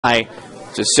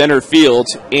to center field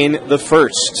in the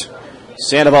first.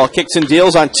 Sandoval kicks and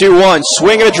deals on 2-1.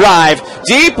 Swing and a drive.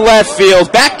 Deep left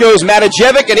field. Back goes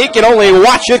Matajevic, and he can only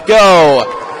watch it go.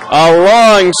 A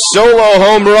long solo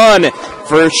home run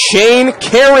for Shane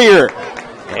Carrier.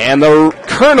 And the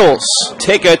Kernels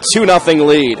take a 2-0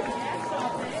 lead.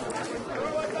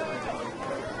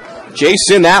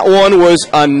 Jason, that one was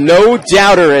a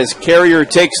no-doubter as Carrier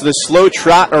takes the slow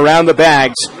trot around the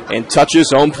bags and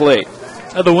touches home plate.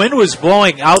 Now, the wind was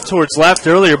blowing out towards left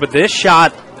earlier, but this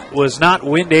shot was not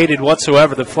wind-aided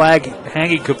whatsoever. The flag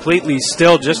hanging completely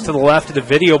still just to the left of the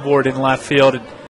video board in left field. And